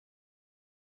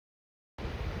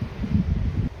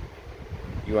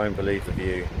You won't believe the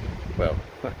view. Well,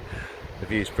 the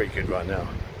view's pretty good right now.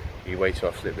 You wait till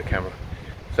I flip the camera.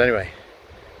 So anyway,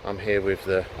 I'm here with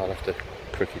the, I'll have to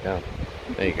crook it down.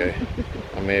 There you go.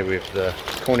 I'm here with the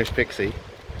Cornish Pixie,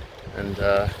 and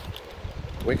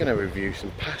we're going to review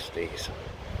some pasties.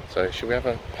 So should we have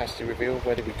a pasty reveal?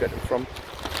 Where did we get them from?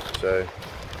 So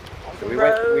we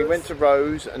went to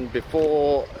Rose, and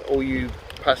before all you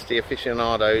pasty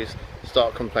aficionados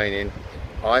start complaining,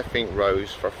 I think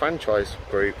Rose, for a franchise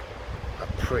group, are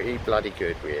pretty bloody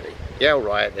good, really. Yeah,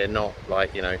 alright, they're not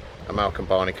like, you know, a Malcolm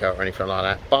Barnica or anything like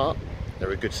that, but they're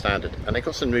a good standard. And they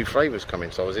got some new flavours coming,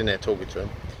 so I was in there talking to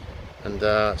them. And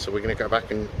so we're going to go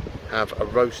back and have a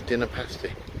roast dinner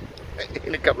pasty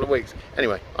in a couple of weeks.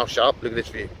 Anyway, I'll shut up, look at this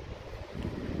view.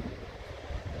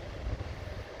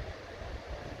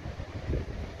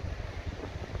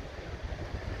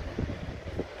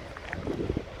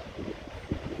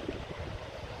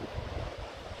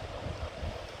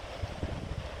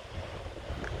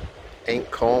 Ain't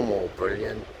Cornwall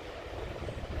brilliant?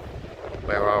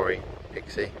 Where are we,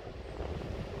 Pixie?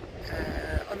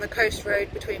 On the coast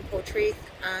road between Portreath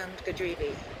and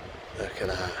Gadreevy. Look at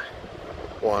that.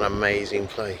 What an amazing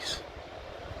place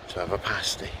to have a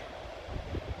pasty.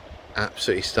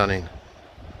 Absolutely stunning.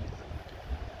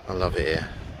 I love it here.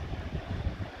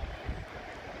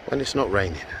 When it's not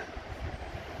raining.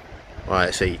 Right,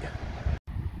 let's eat.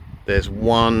 There's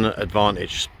one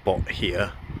advantage spot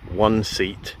here, one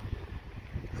seat,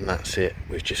 and that's it.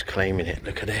 We're just claiming it.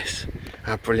 Look at this.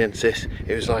 How brilliant is this?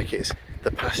 It was like it's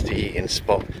the pasty eating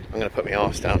spot. I'm going to put my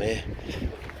arse down here.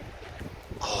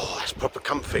 Oh, that's proper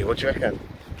comfy. What do you reckon?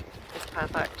 It's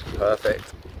perfect.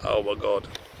 Perfect. Oh my god.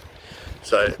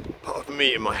 So, apart from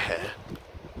me in my hair,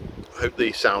 I hope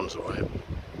these sounds alright.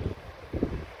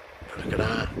 But look at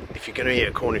that. If you're going to eat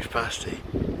a Cornish pasty,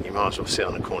 you might as well sit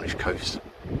on the Cornish coast.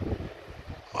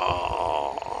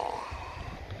 Oh,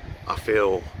 I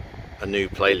feel a new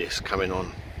playlist coming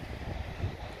on.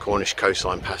 Cornish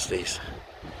coastline pasties.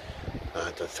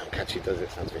 It doesn't sound catchy, does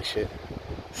it? Sounds a bit shit.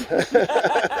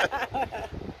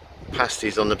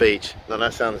 Pasties on the beach. Now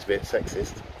that sounds a bit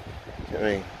sexist. Do you know what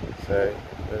I mean? So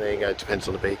there you go, depends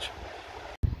on the beach.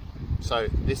 So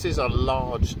this is a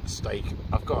large steak.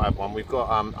 I've got to have one. We've got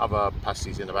other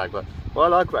pasties in the bag, but what I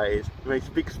like about it is it makes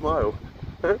a big smile.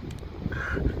 But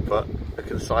look at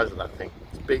the size of that thing.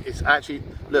 It's big. It's actually,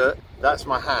 look, that's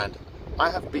my hand. I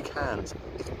have big hands.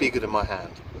 It's bigger than my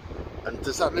hand. And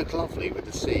does that look lovely with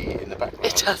the sea in the background?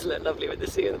 It does look lovely with the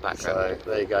sea in the background.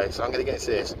 So there you go. So I'm going to get to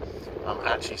this. I'm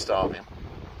actually starving.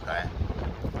 Okay.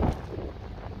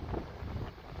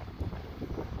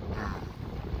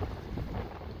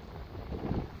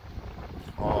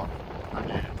 Oh, I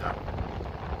needed that.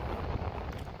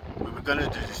 We were going to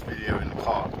do this video in the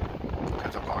car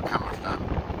because I've got a camera stand.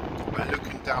 But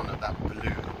looking down at that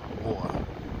blue water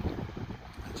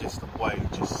and just the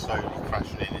wave just slowly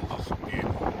crashing in, it's just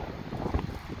beautiful.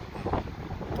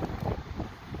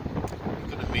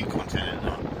 Meat content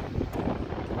now.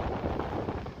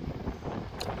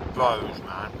 Rose,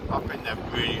 man, I think they're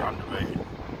really underrated.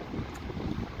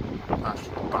 That's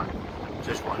bang.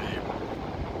 Just one here.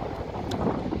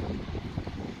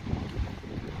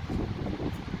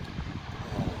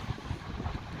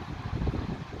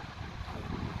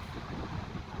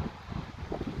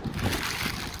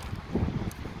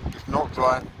 It's not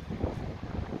dry.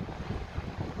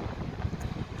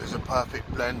 There's a perfect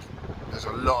blend. There's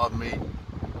a lot of meat.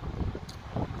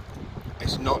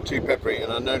 It's not too peppery,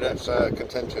 and I know that's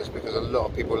contentious because a lot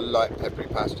of people like peppery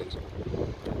pasties.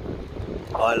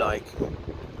 I like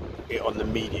it on the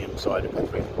medium side of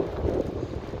peppery.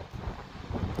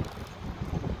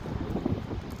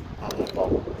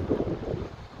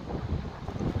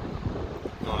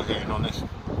 You want to get in on this?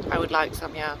 I would like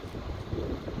some, yeah.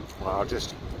 Well,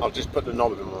 I'll just put the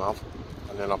knob in my mouth,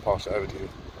 and then I'll pass it over to you.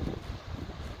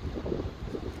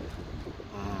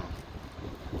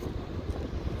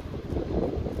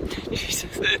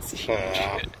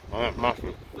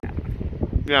 Massive.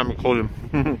 Yeah, I'm recording.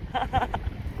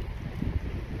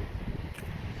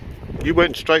 You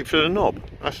went straight for the knob.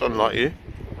 That's unlike you.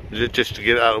 Is it just to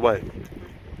get it out of the way?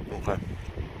 Okay.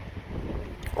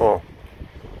 Oh,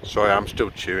 sorry, I'm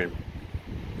still chewing.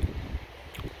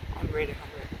 I'm really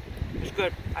hungry. It's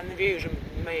good, and the view is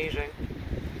amazing.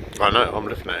 I know, I'm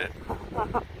looking at it.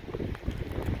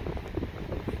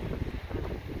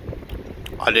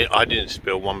 I didn't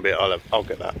spill one bit. I'll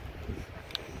get that.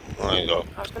 There you go.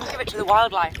 I was going to give it to the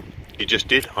wildlife. You just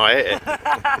did. I ate it.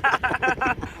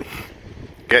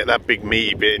 Get that big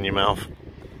meaty bit in your mouth.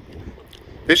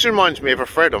 This reminds me of a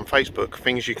thread on Facebook.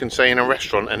 Things you can say in a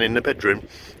restaurant and in the bedroom.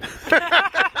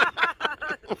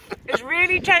 It's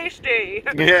really tasty.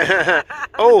 Yeah.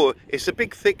 Oh, it's a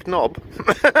big thick knob.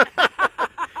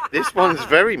 This one's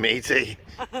very meaty.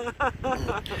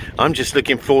 I'm just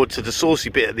looking forward to the saucy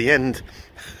bit at the end.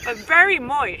 And very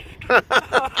moist.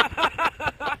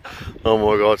 Oh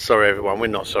my god, sorry everyone, we're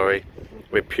not sorry.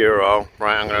 We're puerile.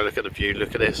 Right, I'm going to look at the view,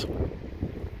 look at this.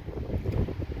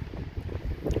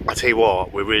 I tell you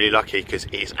what, we're really lucky because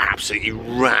it's absolutely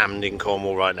rammed in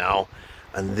Cornwall right now.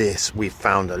 And this, we've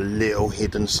found a little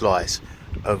hidden slice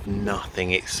of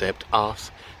nothing except us,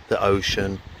 the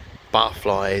ocean,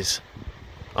 butterflies.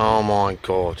 Oh my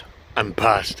god. And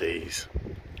pasties.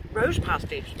 Rose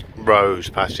pasties. Rose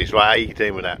pasties. Right, how are you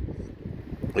doing with that?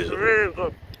 It's really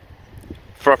good.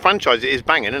 For a franchise, it is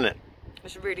banging, isn't it?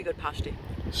 It's a really good pasty.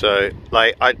 So,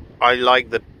 like, I like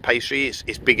the pastry.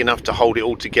 It's big enough to hold it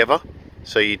all together.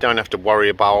 So you don't have to worry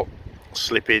about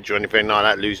slippage or anything like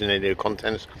that, losing any of the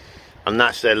contents. And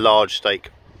that's their large steak.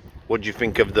 What do you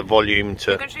think of the volume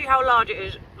to... You can see how large it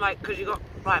is, like, because you've got,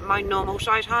 like, my normal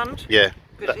size hand. Yeah.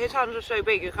 Because his hands are so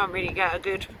big, you can't really get a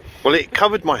good... Well, it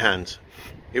covered my hands.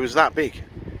 It was that big.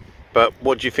 But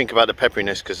what do you think about the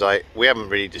pepperiness? Because we haven't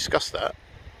really discussed that.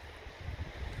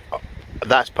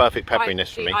 That's perfect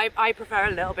pepperiness for me. I prefer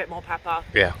a little bit more pepper.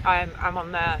 Yeah. I'm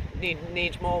on there.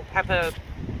 Needs more pepper.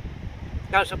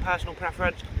 That's a personal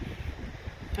preference.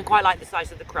 I quite like the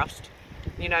size of the crust.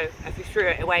 You know, if you threw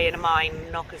it away in a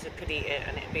mine, knockers could eat it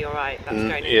and it'd be alright. That's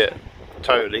going into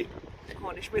totally.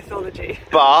 Cornish mythology.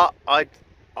 But I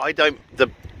don't.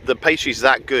 The pastry's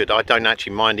that good. I don't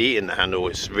actually mind eating the handle.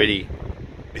 It's really,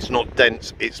 it's not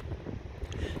dense. It's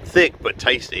thick but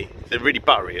tasty. It's really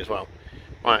buttery as well.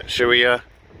 Right, shall we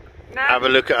have a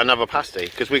look at another pasty?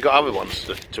 Because we've got other ones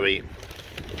to eat.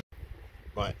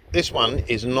 Right, this one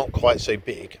is not quite so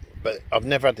big, but I've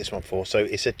never had this one before. So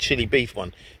it's a chili beef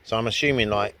one. So I'm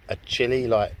assuming like a chili,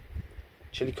 like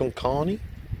chili con carne?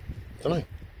 I don't know.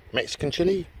 Mexican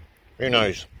chili? Who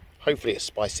knows? Hopefully it's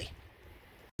spicy.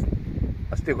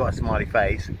 I've still got a smiley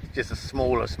face. It's just a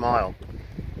smaller smile.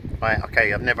 Right,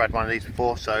 okay, I've never had one of these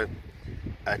before. So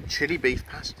a chili beef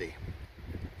pasty.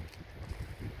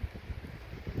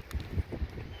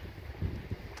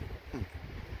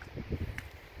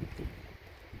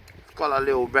 Got that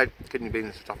little red kidney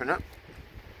beans stuff in it.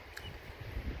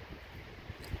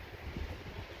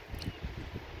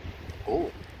 Oh.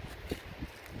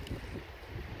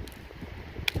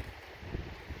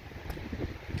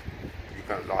 You're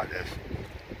going to like this.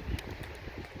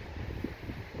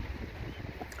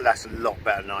 That's a lot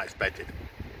better than I expected.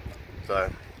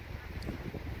 So,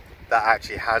 that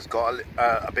actually has got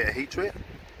a bit of heat to it.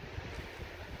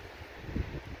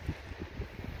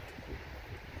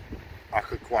 I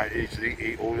could quite easily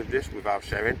eat all of this without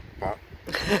sharing, but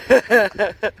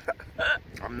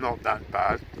I'm not that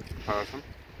bad person.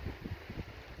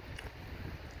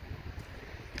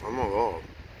 Oh my god,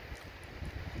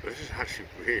 this is actually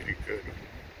really good.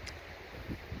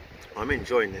 I'm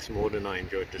enjoying this more than I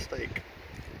enjoyed the steak.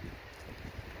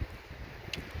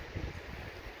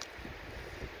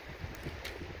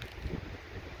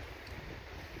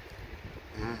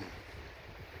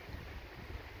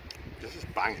 This is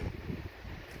banging.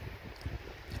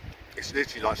 It's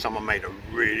literally like someone made a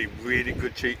really, really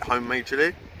good homemade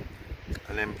chili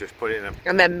and then just put it in a...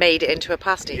 And then made it into a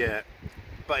pasty. Yeah,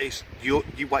 but it's, you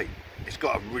wait, it's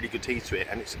got a really good taste to it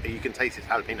and you can taste its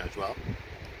jalapeno as well.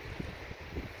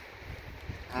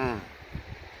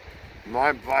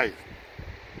 My bite,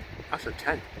 that's a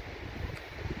 10.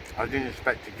 I didn't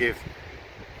expect to give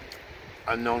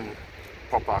a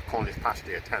non-proper Cornish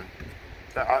pasty a 10.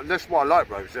 That's what I like,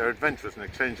 Rose. They're adventurous and they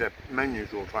change their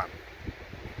menus all the time.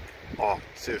 Oh,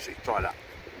 seriously, try that.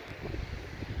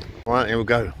 Right, here we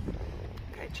go.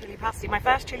 Okay, chili pasty. My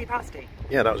first chili pasty.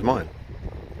 Yeah, that was mine.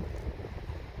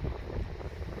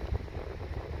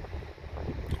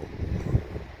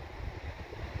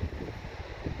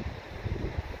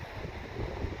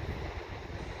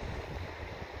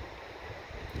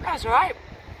 That's alright.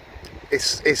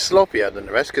 It's sloppier than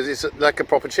the rest because it's like a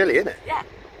proper chili, isn't it? Yeah.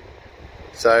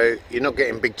 So you're not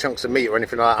getting big chunks of meat or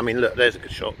anything like that. I mean, look, there's a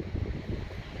good shot.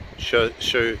 Show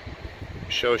us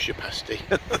your pasty.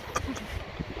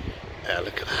 Yeah,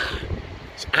 look at that.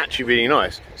 It's actually really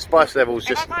nice. Spice levels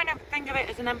just... If I kind of think of it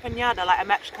as an empanada, like a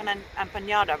Mexican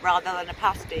empanada rather than a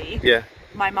pasty, yeah,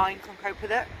 my mind can cope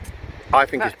with it. I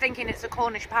think But thinking it's a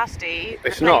Cornish pasty,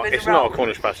 it's not a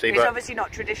Cornish pasty, it's but obviously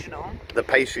not traditional. the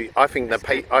pastry, I think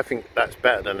that's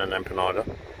better than an empanada,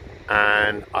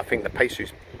 and I think the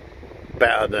pastry's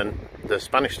better than the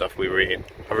Spanish stuff we were eating.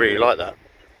 I really like that.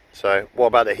 So what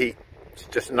about the heat? It's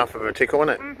just enough of a tickle,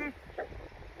 isn't it?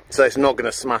 So it's not going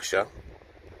to smash her,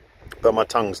 but my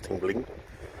tongue's tingling.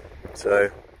 So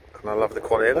and I love the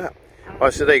quality of that.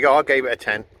 Right, so there you go. I gave it a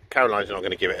 10. Caroline's not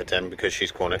going to give it a 10 because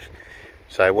she's Cornish.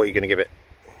 So what are you going to give it?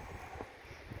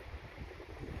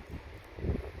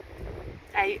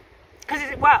 8. Because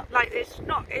it's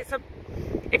not. It's a.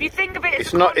 If you think of it as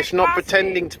it's not pasty,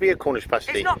 pretending to be a Cornish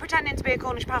pasty. It's not pretending to be a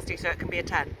Cornish pasty, so it can be a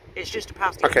 10. It's just a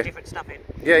pasty with different stuffing.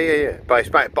 Yeah. But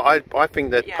I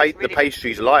think that really the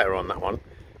pastry's lighter on that one.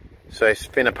 So it's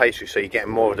thinner pastry, so you're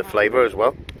getting more of the flavour as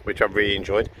well, which I've really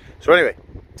enjoyed. So anyway,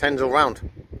 10s all round.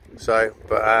 So,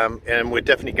 but and we're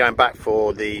definitely going back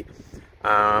for the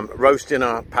roast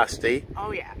dinner pasty.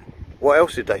 Oh yeah. What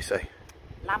else did they say?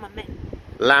 Lamb and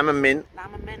mint. Lamb and mint.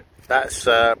 Lamb and mint. That's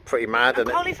pretty mad, and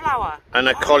cauliflower. And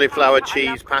a cauliflower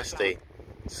cheese pasty.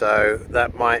 So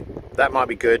that might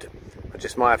be good. I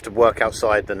just might have to work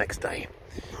outside the next day.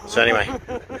 So anyway,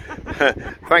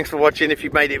 thanks for watching. If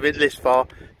you've made it this far,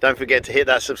 don't forget to hit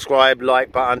that subscribe,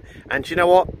 like button, and you know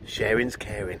what? Sharing's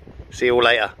caring. See you all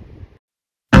later.